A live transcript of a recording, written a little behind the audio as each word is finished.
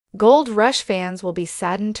Gold Rush fans will be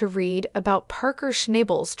saddened to read about Parker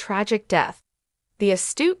Schnabel's tragic death. The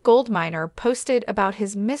astute gold miner posted about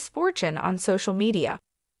his misfortune on social media.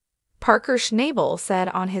 Parker Schnabel said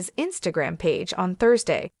on his Instagram page on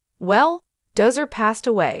Thursday, "Well, Dozer passed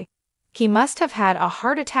away. He must have had a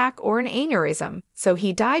heart attack or an aneurysm, so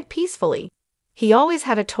he died peacefully. He always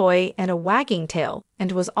had a toy and a wagging tail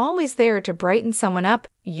and was always there to brighten someone up,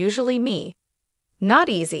 usually me. Not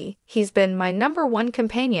easy. He's been my #1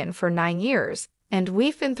 companion for 9 years, and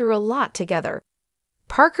we've been through a lot together."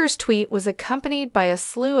 Parker's tweet was accompanied by a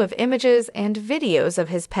slew of images and videos of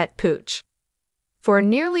his pet Pooch. For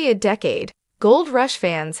nearly a decade, Gold Rush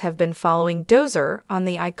fans have been following Dozer on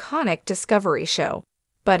the iconic Discovery show.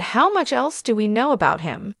 But how much else do we know about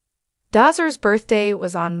him? Dozer's birthday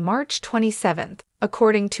was on March 27th,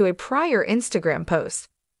 according to a prior Instagram post.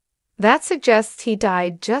 That suggests he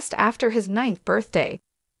died just after his 9th birthday.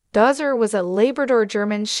 Dozer was a Labrador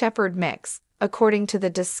German Shepherd mix, according to the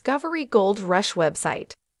Discovery Gold Rush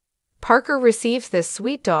website. Parker receives this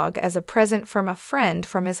sweet dog as a present from a friend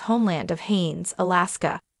from his homeland of Haines,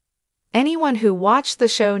 Alaska. Anyone who watched the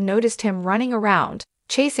show noticed him running around,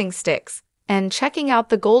 chasing sticks, and checking out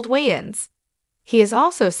the gold weigh-ins. He is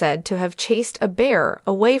also said to have chased a bear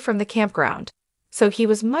away from the campground, so he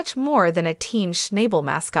was much more than a Team Schnabel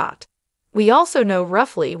mascot. We also know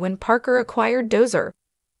roughly when Parker acquired Dozer.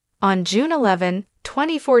 On June 11,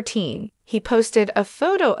 2014, he posted a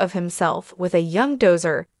photo of himself with a young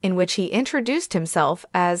Dozer in which he introduced himself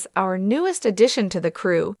as "our newest addition to the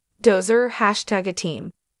crew, Dozer #a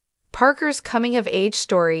team." Parker's coming-of-age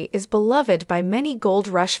story is beloved by many Gold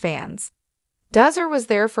Rush fans. Dozer was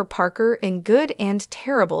there for Parker in good and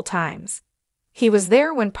terrible times. He was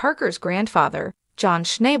there when Parker's grandfather, John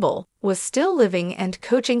Schnabel, was still living and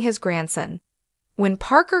coaching his grandson. When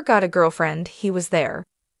Parker got a girlfriend, he was there.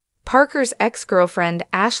 Parker's ex-girlfriend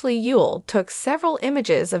Ashley Ewell took several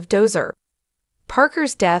images of Dozer.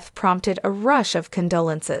 Parker's death prompted a rush of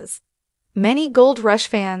condolences. Many Gold Rush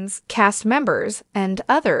fans, cast members, and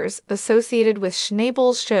others associated with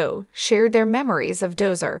Schnabel's show shared their memories of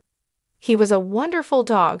Dozer. "He was a wonderful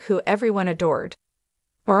dog who everyone adored.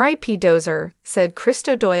 R.I.P. Dozer," said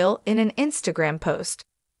Christo Doyle in an Instagram post.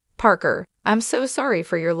 "Parker, I'm so sorry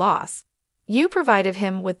for your loss. You provided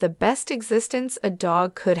him with the best existence a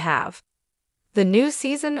dog could have." The new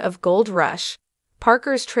season of Gold Rush,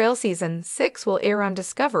 Parker's Trail Season 6, will air on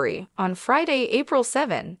Discovery on Friday, April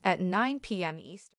 7 at 9 p.m. Eastern.